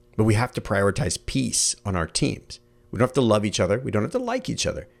But we have to prioritize peace on our teams. We don't have to love each other. We don't have to like each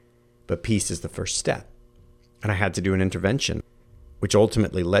other. But peace is the first step. And I had to do an intervention, which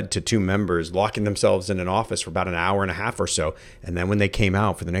ultimately led to two members locking themselves in an office for about an hour and a half or so. And then when they came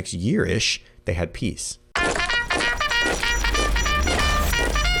out for the next year-ish, they had peace.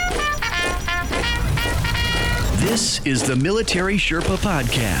 This is the Military Sherpa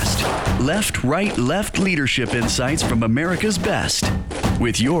Podcast. Left, right, left leadership insights from America's best.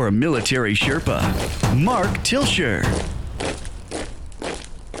 With your Military Sherpa, Mark Tilsher.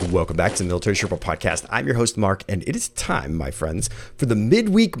 Welcome back to the Military Sherpa Podcast. I'm your host, Mark, and it is time, my friends, for the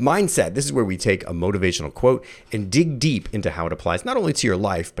midweek mindset. This is where we take a motivational quote and dig deep into how it applies not only to your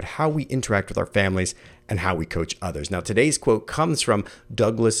life, but how we interact with our families and how we coach others. Now, today's quote comes from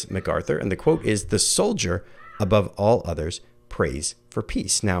Douglas MacArthur, and the quote is, "The soldier, above all others, prays for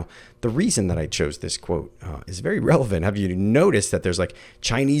peace." Now, the reason that I chose this quote is very relevant. Have you noticed that there's like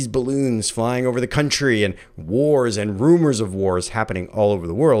Chinese balloons flying over the country and wars and rumors of wars happening all over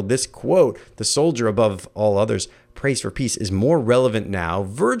the world? This quote, "The soldier above all others prays for peace," is more relevant now,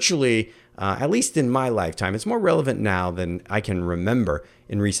 virtually, at least in my lifetime. It's more relevant now than I can remember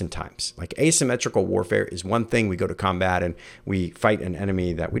in recent times. Like, asymmetrical warfare is one thing. We go to combat and we fight an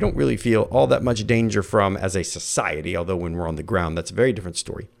enemy that we don't really feel all that much danger from as a society, although when we're on the ground, that's a very different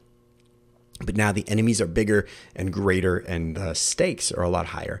story. But now the enemies are bigger and greater, and the stakes are a lot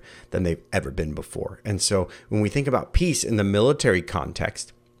higher than they've ever been before. And so when we think about peace in the military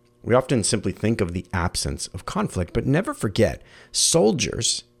context, we often simply think of the absence of conflict, but never forget,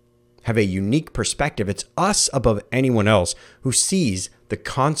 soldiers have a unique perspective. It's us above anyone else who sees the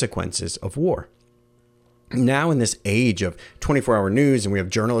consequences of war. Now, in this age of 24-hour news, and we have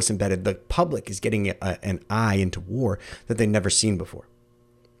journalists embedded, the public is getting an eye into war that they've never seen before.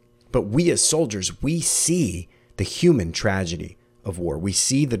 But we as soldiers, we see the human tragedy of war. We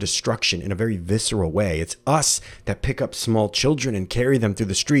see the destruction in a very visceral way. It's us that pick up small children and carry them through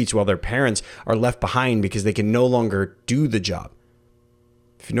the streets while their parents are left behind because they can no longer do the job.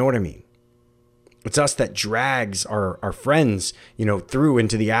 If you know what I mean. It's us that drags our friends, through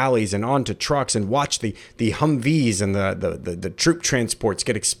into the alleys and onto trucks and watch the Humvees and the troop transports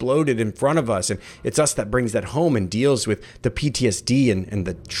get exploded in front of us. And it's us that brings that home and deals with the PTSD and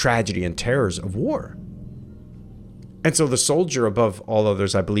the tragedy and terrors of war. And so the soldier, above all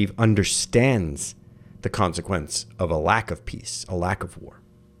others, I believe, understands the consequence of a lack of peace, a lack of war,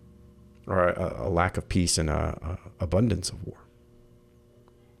 or a lack of peace and a abundance of war.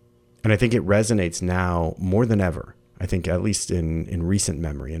 And I think it resonates now more than ever, I think, at least in recent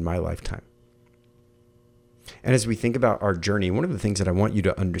memory, in my lifetime. And as we think about our journey, one of the things that I want you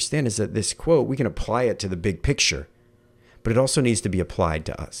to understand is that this quote, we can apply it to the big picture, but it also needs to be applied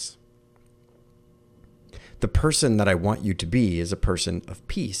to us. The person that I want you to be is a person of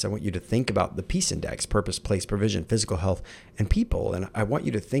peace. I want you to think about the peace index: purpose, place, provision, physical health, and people. And I want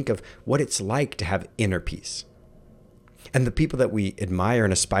you to think of what it's like to have inner peace. And the people that we admire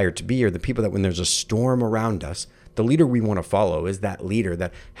and aspire to be are the people that when there's a storm around us, the leader we want to follow is that leader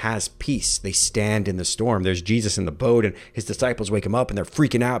that has peace. They stand in the storm. There's Jesus in the boat, and his disciples wake him up and they're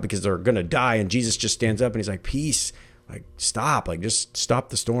freaking out because they're going to die. And Jesus just stands up and he's like, "Peace, stop, just stop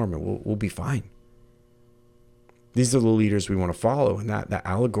the storm and we'll be fine." These are the leaders we want to follow. And that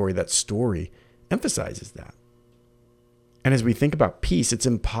allegory, that story emphasizes that. And as we think about peace, it's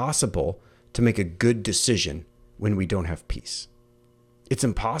impossible to make a good decision when we don't have peace. It's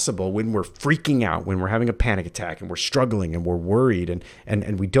impossible when we're freaking out, when we're having a panic attack and we're struggling and we're worried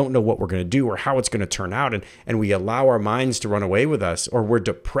and we don't know what we're going to do or how it's going to turn out, and we allow our minds to run away with us, or we're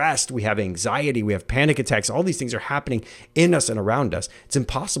depressed, we have anxiety, we have panic attacks. All these things are happening in us and around us. It's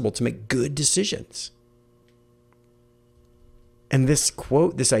impossible to make good decisions. And this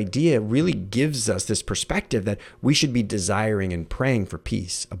quote, this idea really gives us this perspective that we should be desiring and praying for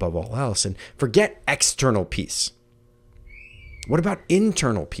peace above all else. And forget external peace. What about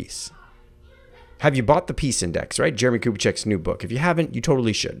internal peace? Have you bought the Peace Index, right? Jeremy Kubicek's new book. If you haven't, you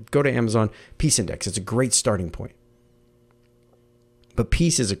totally should. Go to Amazon, Peace Index. It's a great starting point. But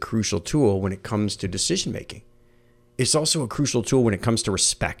peace is a crucial tool when it comes to decision making. It's also a crucial tool when it comes to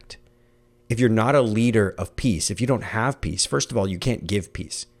respect. If you're not a leader of peace, if you don't have peace, first of all, you can't give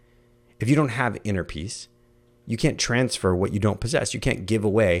peace. If you don't have inner peace, you can't transfer what you don't possess. You can't give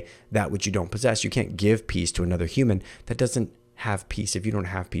away that which you don't possess. You can't give peace to another human that doesn't have peace if you don't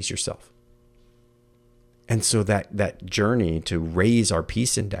have peace yourself. And so that journey to raise our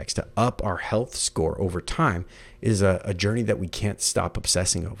peace index, to up our health score over time, is a journey that we can't stop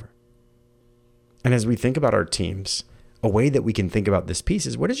obsessing over. And as we think about our teams, a way that we can think about this piece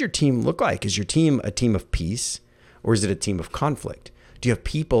is, what does your team look like? Is your team a team of peace, or is it a team of conflict? Do you have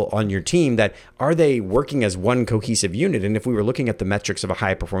people on your team that are they working as one cohesive unit? And if we were looking at the metrics of a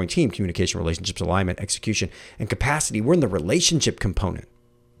high performing team, communication, relationships, alignment, execution, and capacity, we're in the relationship component.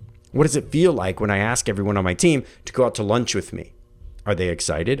 What does it feel like when I ask everyone on my team to go out to lunch with me? Are they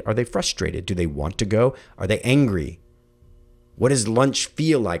excited? Are they frustrated? Do they want to go? Are they angry? What does lunch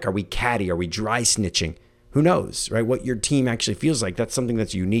feel like? Are we catty? Are we dry snitching? Who knows, right? What your team actually feels like, that's something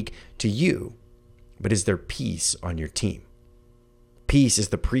that's unique to you. But is there peace on your team? Peace is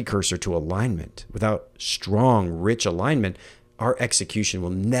the precursor to alignment. Without strong, rich alignment, our execution will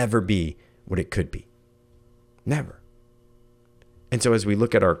never be what it could be. Never. And so as we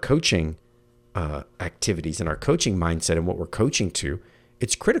look at our coaching activities and our coaching mindset and what we're coaching to,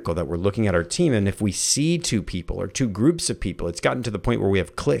 it's critical that we're looking at our team. And if we see two people or two groups of people, it's gotten to the point where we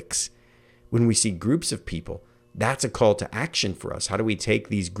have cliques. When we see groups of people, that's a call to action for us. How do we take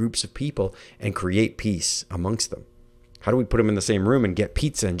these groups of people and create peace amongst them? How do we put them in the same room and get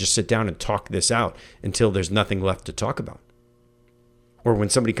pizza and just sit down and talk this out until there's nothing left to talk about? Or when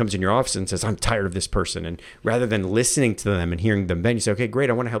somebody comes in your office and says, I'm tired of this person, and rather than listening to them and hearing them bend, you say, okay, great,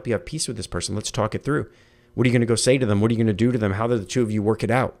 I want to help you have peace with this person. Let's talk it through. What are you going to go say to them? What are you going to do to them? How do the two of you work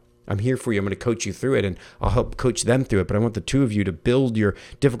it out? I'm here for you. I'm going to coach you through it, and I'll help coach them through it. But I want the two of you to build your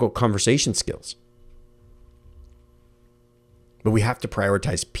difficult conversation skills. But we have to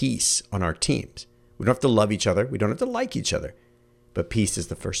prioritize peace on our teams. We don't have to love each other. We don't have to like each other. But peace is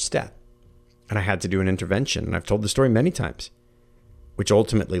the first step. And I had to do an intervention. And I've told the story many times, which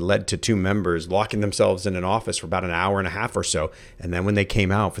ultimately led to two members locking themselves in an office for about an hour and a half or so. And then when they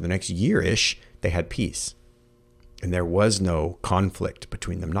came out for the next year-ish, they had peace. And there was no conflict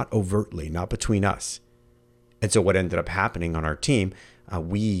between them, not overtly, not between us. And so what ended up happening on our team,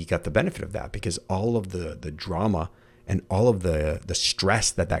 we got the benefit of that because all of the drama and all of the stress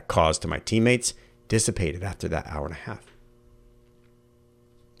that caused to my teammates dissipated after that hour and a half.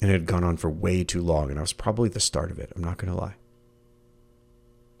 And it had gone on for way too long. And I was probably the start of it. I'm not going to lie.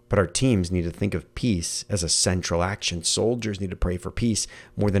 But our teams need to think of peace as a central action. Soldiers need to pray for peace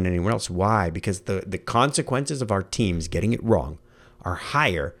more than anyone else. Why? Because the consequences of our teams getting it wrong are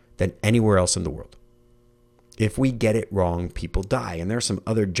higher than anywhere else in the world. If we get it wrong, people die. And there are some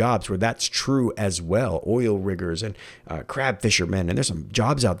other jobs where that's true as well. Oil riggers and crab fishermen. And there's some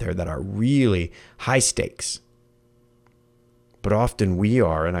jobs out there that are really high stakes. But often we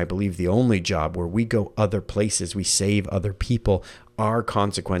are, and I believe the only job where we go other places, we save other people. Our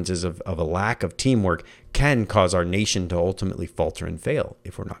consequences of a lack of teamwork can cause our nation to ultimately falter and fail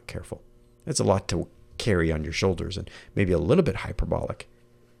if we're not careful. That's a lot to carry on your shoulders and maybe a little bit hyperbolic.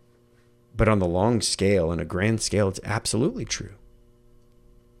 But on the long scale and a grand scale, it's absolutely true.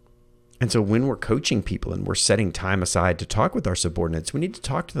 And so when we're coaching people and we're setting time aside to talk with our subordinates, we need to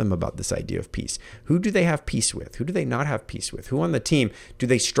talk to them about this idea of peace. Who do they have peace with? Who do they not have peace with? Who on the team do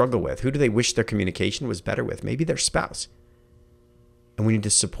they struggle with? Who do they wish their communication was better with? Maybe their spouse. And we need to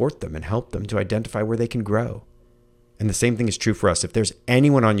support them and help them to identify where they can grow. And the same thing is true for us. If there's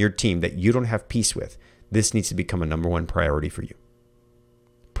anyone on your team that you don't have peace with, this needs to become a number one priority for you.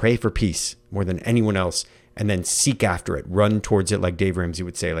 Pray for peace more than anyone else, and then seek after it. Run towards it, like Dave Ramsey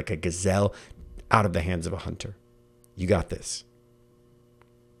would say, like a gazelle out of the hands of a hunter. You got this.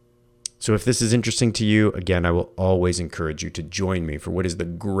 So if this is interesting to you, again, I will always encourage you to join me for what is the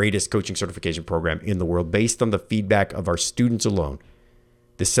greatest coaching certification program in the world based on the feedback of our students alone.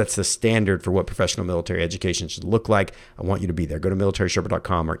 This sets the standard for what professional military education should look like. I want you to be there. Go to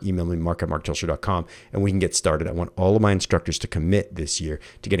militarySherpa.com or email me, mark@marktilsher.com, and we can get started. I want all of my instructors to commit this year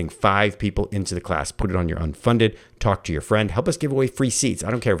to getting 5 people into the class. Put it on your unfunded. Talk to your friend. Help us give away free seats. I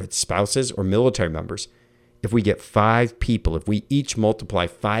don't care if it's spouses or military members. If we get 5 people, if we each multiply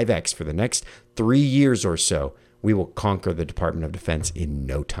 5x for the next 3 years or so, we will conquer the Department of Defense in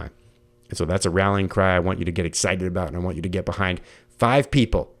no time. And so that's a rallying cry I want you to get excited about, and I want you to get behind. 5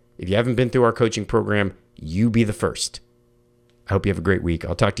 people. If you haven't been through our coaching program, you be the first. I hope you have a great week.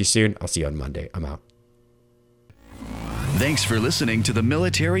 I'll talk to you soon. I'll see you on Monday. I'm out. Thanks for listening to the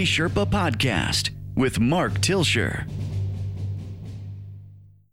Military Sherpa Podcast with Mark Tilsher.